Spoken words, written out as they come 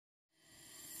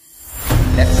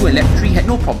lap 2 and lap 3 had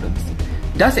no problems,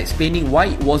 thus explaining why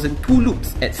it wasn't 2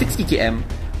 loops at 60 km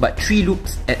but 3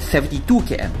 loops at 72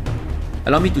 km.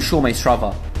 Allow me to show my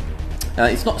Strava.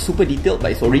 It's not super detailed, but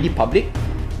it's already public.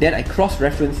 Then I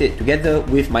cross-reference it together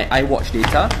with my iWatch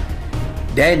data.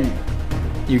 Then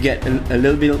you get a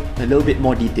little bit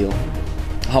more detail.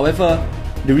 However,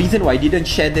 the reason why I didn't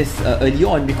share this early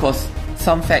on because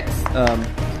some facts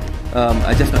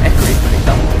are just not accurate. For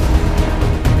example,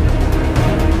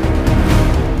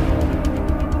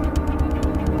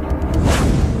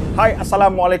 Hai,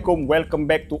 Assalamualaikum. Welcome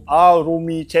back to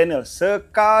Al-Rumi Channel.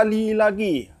 Sekali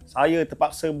lagi, saya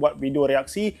terpaksa buat video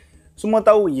reaksi. Semua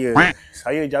tahu,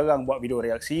 saya jarang buat video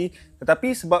reaksi.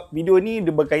 Tetapi sebab video ni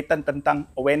dia berkaitan tentang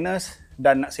awareness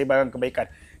dan nak sebarkan kebaikan.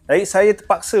 Jadi saya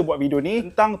terpaksa buat video ni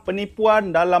tentang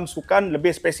penipuan dalam sukan,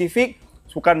 lebih spesifik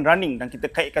sukan running. Dan kita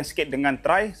kaitkan sikit dengan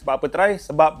try. Sebab apa try?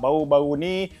 Sebab baru-baru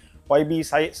ni YB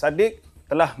Syed Saddiq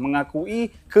telah mengakui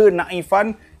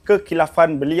kenaifan,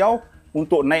 kekhilafan beliau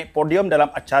untuk naik podium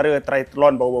dalam acara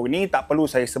triathlon baru-baru ni. Tak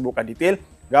perlu saya sebutkan detail.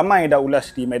 Ramai dah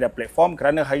ulas di media platform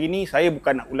kerana hari ni saya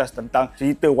bukan nak ulas tentang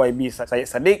cerita YB Syed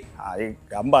Saddiq.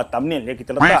 Gambar thumbnail ya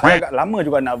kita letak. Saya agak lama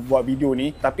juga nak buat video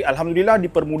ni, tapi alhamdulillah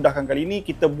dipermudahkan kali ni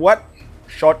kita buat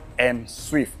short and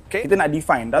swift. Okay? Kita nak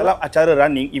define dalam acara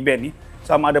running event ni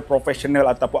sama ada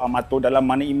profesional ataupun amatur. Dalam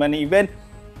mana event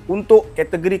untuk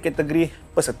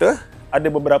kategori-kategori peserta ada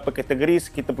beberapa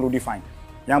kategori kita perlu define.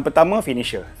 Yang pertama,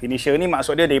 finisher. Finisher ni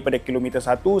maksud dia daripada kilometer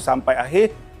 1 sampai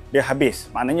akhir dia habis.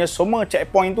 Maknanya semua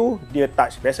checkpoint tu dia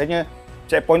touch. Biasanya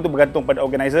checkpoint tu bergantung pada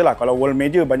organizer lah. Kalau world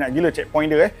major banyak gila checkpoint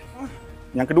dia.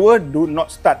 Yang kedua, do not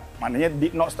start. Maknanya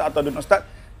did not start atau do not start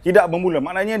tidak bermula.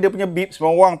 Maknanya dia punya beep,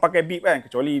 semua orang pakai beep kan.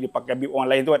 Kecuali dia pakai beep orang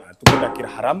lain tu kan. Itu pun dah kira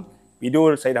haram.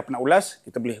 Video saya dah pernah ulas.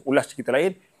 Kita boleh ulas cerita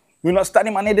lain. Do not start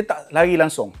ni maknanya dia tak lari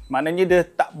langsung. Maknanya dia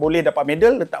tak boleh dapat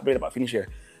medal, dia tak boleh dapat finisher.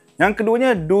 Yang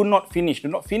keduanya, do not finish.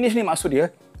 Do not finish ni maksud dia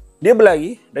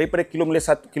berlari daripada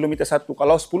kilometer 1.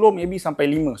 Kalau 10 maybe sampai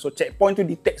 5. So checkpoint tu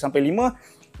detect sampai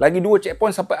 5. Lagi 2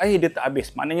 checkpoint sampai akhir dia tak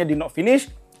habis. Maknanya do not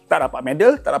finish, tak dapat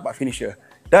medal, tak dapat finisher.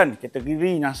 Dan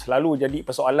kategori yang selalu jadi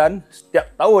persoalan setiap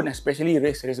tahun, especially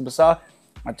race besar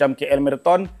macam KL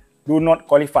Marathon, do not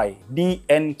qualify.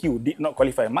 DNQ, did not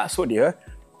qualify. Maksud dia,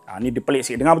 ni dia pelik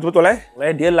sikit. Dengar betul-betul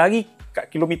dia lari kat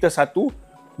kilometer 1, 2,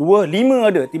 5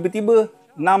 ada. Tiba-tiba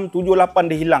 6, 7, 8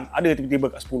 dia hilang. Ada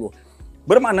tiba-tiba kat 10.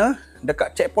 Bermakna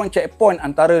dekat checkpoint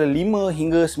antara 5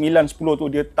 hingga 9, 10 tu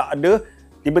dia tak ada.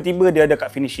 Tiba-tiba dia ada kat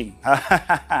finishing.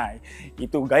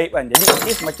 Itu gaib kan. Jadi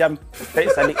kes macam Syed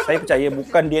Saddiq, saya percaya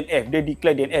bukan DNF. Dia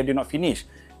declare DNF, dia not finish.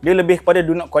 Dia lebih kepada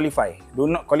do not qualify. Do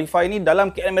not qualify ni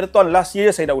dalam KL Marathon last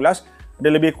year saya dah ulas. Ada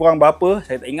lebih kurang berapa,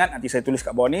 saya tak ingat. Nanti saya tulis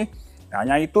kat bawah ni.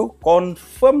 Hanya itu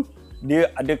confirm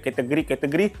dia ada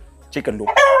kategori-kategori chicken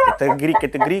loop.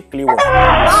 Kategori-kategori keliru.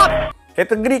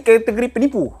 Kategori-kategori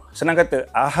penipu. Senang kata.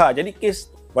 Jadi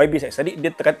kes YB Syed Saddiq dia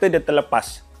kata dia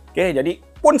terlepas. Okay, jadi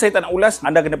pun saya tak nak ulas,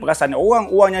 anda kena perasan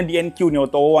orang-orang yang DNQ ni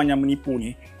atau orang yang menipu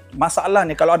ni,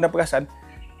 masalahnya kalau anda perasan,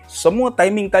 semua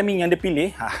timing-timing yang dia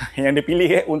pilih,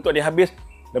 untuk dia habis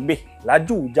lebih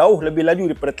laju, jauh lebih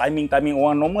laju daripada timing-timing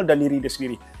orang normal dan diri dia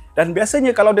sendiri. Dan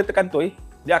biasanya kalau dia tekan toy,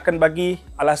 dia akan bagi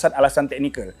alasan-alasan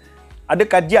teknikal. Ada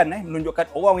kajian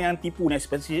menunjukkan orang yang tipu ni,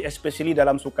 especially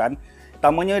dalam sukan,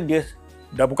 pertamanya dia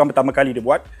dah bukan pertama kali dia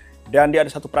buat, dan dia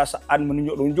ada satu perasaan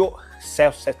menunjuk-nunjuk,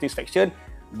 self-satisfaction,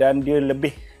 dan dia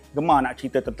lebih gemar nak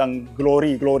cerita tentang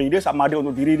glory dia sama ada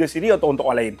untuk diri dia sendiri atau untuk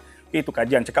orang lain. Okay, itu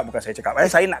kajian cakap, bukan saya cakap.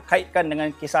 Saya nak kaitkan dengan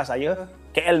kisah saya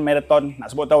KL Marathon, nak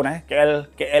sebut tahun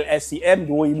KLSCM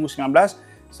 2019.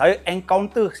 Saya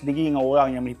encounter sendiri dengan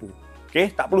orang yang menipu. Okay,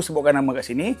 tak perlu sebutkan nama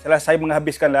kat sini. Setelah saya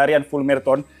menghabiskan Larian full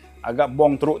marathon, agak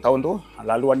bong teruk tahun tu,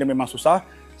 laluan dia memang susah.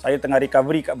 Saya tengah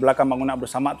recovery kat belakang bangunan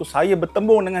bersama tu, saya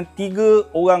bertembung dengan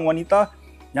 3 orang wanita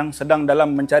yang sedang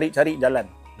dalam mencari-cari jalan.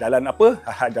 Jalan apa?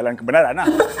 Jalan kebenaran lah.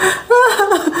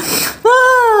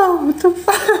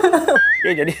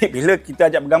 Okay, jadi bila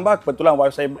kita ajak bergambar, kebetulan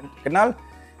wife saya kenal,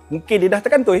 mungkin dia dah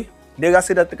tekan toy. Dia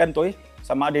rasa dah tekan toy,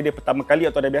 sama ada dia pertama kali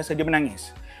atau dah biasa, dia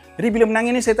menangis. Jadi bila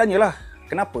menangis ni saya tanyalah,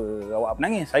 kenapa awak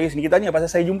menangis? Saya sendiri tanya pasal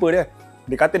saya jumpa dia.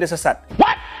 Dia kata dia sesat.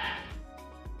 What?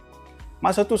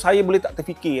 Masa tu saya boleh tak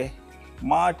terfikir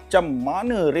macam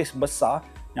mana race besar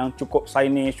yang cukup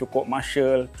signage, cukup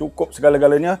marshal, cukup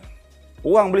segala-galanya,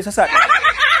 orang boleh sesat.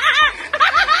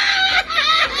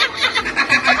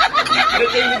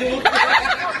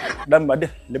 Dan ada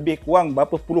lebih kurang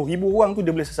berapa puluh ribu orang tu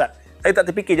dia boleh sesat. Saya tak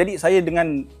terfikir. Jadi saya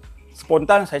dengan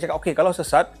spontan saya cakap, okey, kalau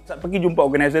sesat, pergi jumpa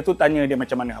organizer tu, tanya dia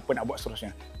macam mana, apa nak buat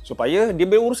seterusnya, supaya dia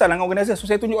berurusan dengan organizer. So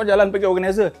saya tunjuk jalan pergi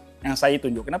organizer yang saya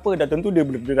tunjuk. Kenapa? Dah tentu dia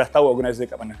dah tahu organizer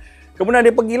kat mana. Kemudian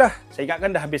dia pergilah. Saya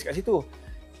ingatkan dah habis kat situ.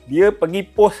 dia pergi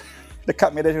post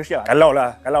dekat media sosial. Kalau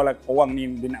lah orang ni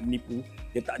dia nak menipu,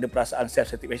 dia tak ada perasaan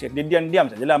self-satisfaction, dia diam-diam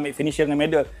sajalah ambil finisher dengan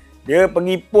medal. Dia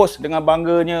pergi post dengan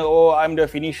bangganya, oh I'm the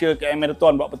finisher KM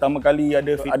Marathon buat pertama kali,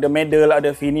 ada medal,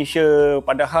 ada finisher,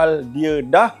 padahal dia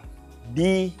dah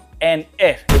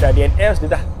DNF. Dia dah DNF, dia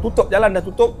dah tutup jalan, dah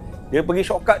tutup. Dia pergi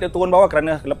shortcut, dia turun bawah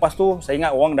kerana lepas tu saya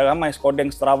ingat orang dah ramai skodeng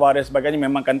Strava dan sebagainya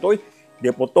memang kantoi.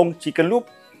 Dia potong chicken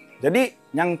loop. Jadi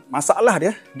yang masalah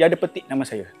dia ada petik nama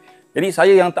saya. Jadi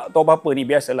saya yang tak tahu apa-apa ni,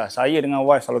 biasalah saya dengan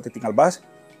wife selalu tertinggal bas.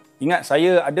 Ingat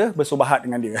saya ada bersubahat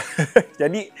dengan dia.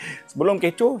 Jadi sebelum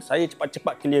kecoh, saya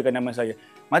cepat-cepat clearkan nama saya.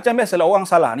 Macam biasalah orang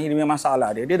salah ni, dia memang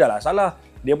salah dia. Dia dah lah salah.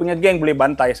 Dia punya geng boleh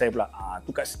bantai saya pula.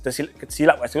 Tu kat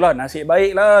tersilap kat situ lah. Nasib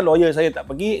baiklah lawyer saya tak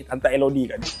pergi hantar LOD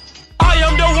kat dia.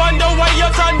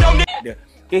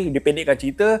 Okay, dia pendekkan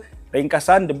cerita,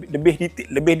 ringkasan,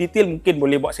 lebih detail mungkin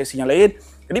boleh buat sesi yang lain.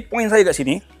 Jadi poin saya kat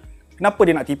sini, kenapa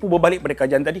dia nak tipu, berbalik pada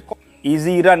kajian tadi.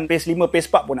 Easy run, pace 5, pace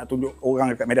 4 pun nak tunjuk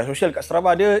orang dekat media sosial, dekat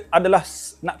Strava. Dia adalah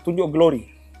nak tunjuk glory.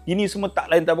 Ini semua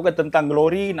tak lain tak bukan tentang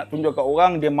glory, nak tunjuk kat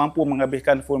orang dia mampu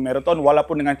menghabiskan full marathon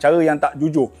walaupun dengan cara yang tak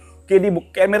jujur. Okay, di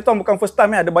KM Marathon bukan first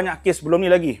time, ada banyak kes sebelum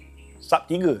ni lagi. Sub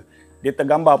 3. Dia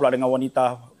tergambar pula dengan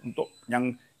wanita untuk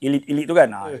yang elit-elit tu kan.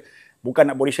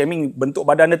 Bukan nak body shaming, bentuk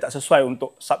badan dia tak sesuai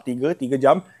untuk sub 3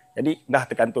 jam. Jadi dah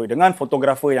terkantoi dengan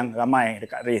fotografer yang ramai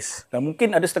dekat race. Dan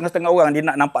mungkin ada setengah-setengah orang dia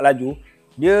nak nampak laju,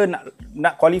 dia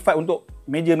nak qualify untuk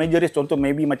major race, contoh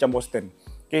maybe macam Boston.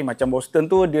 Okay, macam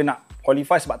Boston tu dia nak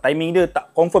qualify sebab timing dia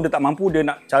tak confirm, dia tak mampu, dia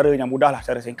nak cara yang mudah lah,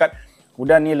 cara singkat.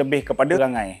 Kemudian ni lebih kepada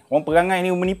perangai. Orang perangai ni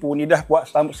menipu, ni dah buat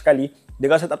sekali, dia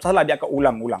rasa tak salah, dia akan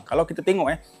ulang-ulang. Kalau kita tengok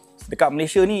dekat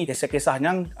Malaysia ni kisah-kisah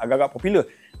yang agak-agak popular.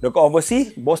 Dekat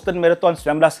overseas, Boston Marathon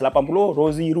 1980,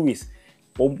 Rosie Ruiz.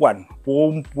 Perempuan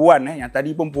yang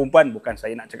tadi pun perempuan, bukan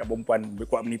saya nak cakap perempuan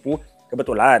berkuat menipu,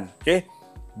 kebetulan. Okay,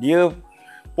 dia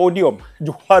podium,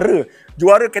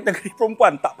 juara kategori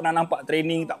perempuan, tak pernah nampak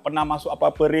training, tak pernah masuk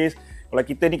apa-apa race. Kalau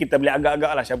kita ni kita boleh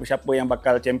agak-agak lah siapa-siapa yang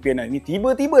bakal champion. Ini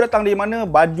tiba-tiba datang dari mana,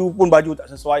 baju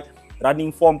tak sesuai,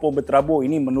 running form pun berterabur.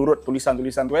 Ini menurut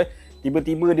tulisan-tulisan tu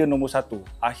tiba-tiba dia nombor 1.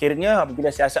 Akhirnya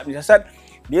apabila siasat,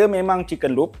 dia memang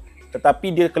chicken loop,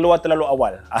 tetapi dia keluar terlalu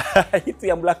awal. Itu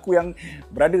yang berlaku yang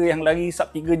brother yang lagi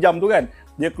sub 3 jam tu kan.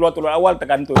 Dia keluar terlalu awal,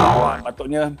 terkantoi.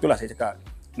 Patutnya itulah saya cakap.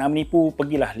 Nak menipu,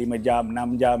 pergilah 5 jam,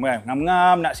 6 jam kan.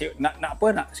 Ngam-ngam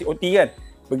nak COT kan.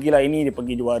 Pergilah ini, dia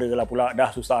pergi juara lah pula. Dah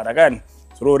susah dah kan.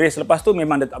 Suruh race lepas tu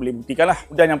memang dia tak boleh buktikan lah.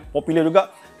 Dan yang popular juga,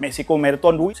 Mexico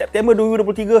Marathon September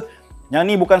 2023. Yang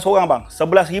ni bukan seorang bang,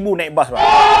 11,000 naik bas bang.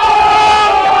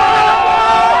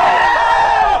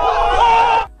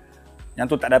 Yang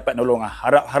tu tak dapat nolong lah.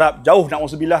 Harap jauh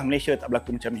na'udzubillah Malaysia tak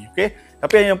berlaku macam ni. Okay?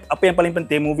 Tapi apa yang paling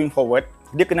penting moving forward,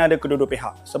 dia kena ada kedua-dua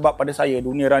pihak. Sebab pada saya,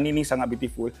 dunia running ni sangat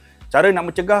beautiful. Cara nak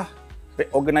mencegah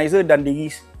organizer dan diri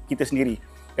kita sendiri.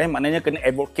 Okay? Maknanya kena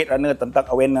advocate runner tentang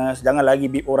awareness. Jangan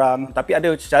lagi beat orang. Tapi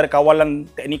ada secara kawalan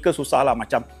teknikal susah lah.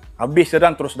 Macam habis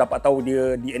run terus dapat tahu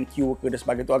dia DNQ ke dan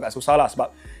sebagainya, tu agak susah lah.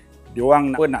 Sebab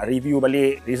diorang nak review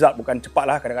balik result bukan cepat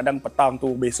lah. Kadang-kadang petang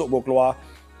tu, besok baru keluar.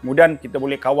 Kemudian kita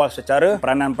boleh kawal secara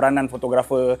peranan-peranan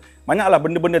fotografer. Banyaklah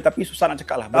benda-benda tapi susah nak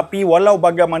cakap lah. Tapi walau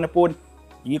bagaimanapun,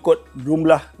 ikut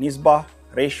jumlah nisbah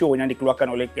ratio yang dikeluarkan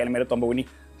oleh KL Marathon baru ni,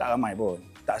 tak ramai pun.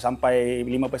 Tak sampai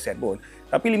 5% pun.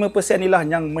 Tapi 5% inilah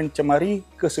yang mencemari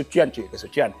kesucian,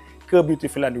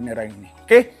 kebeautifulan dunia running ni.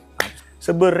 Okay?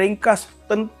 Seberringkas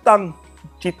tentang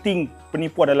cheating,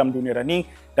 penipuan dalam dunia running,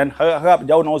 dan harap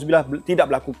jauh na'udzubillah tidak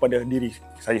berlaku pada diri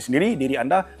saya sendiri, diri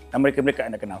anda dan mereka-mereka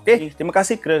anda kenal. Okay? Terima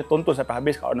kasih kerana tonton sampai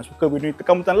habis. Kalau anda suka video ini,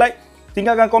 tekan butang like,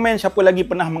 tinggalkan komen siapa lagi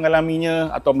pernah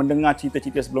mengalaminya atau mendengar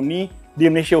cerita-cerita sebelum ni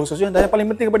di Malaysia khususnya. Dan yang paling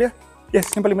penting kepada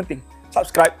yang paling penting,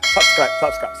 subscribe.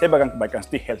 Saya bakal kebaikan,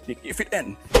 stay healthy, keep fit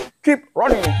and keep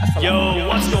running. Yo,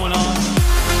 what's going on?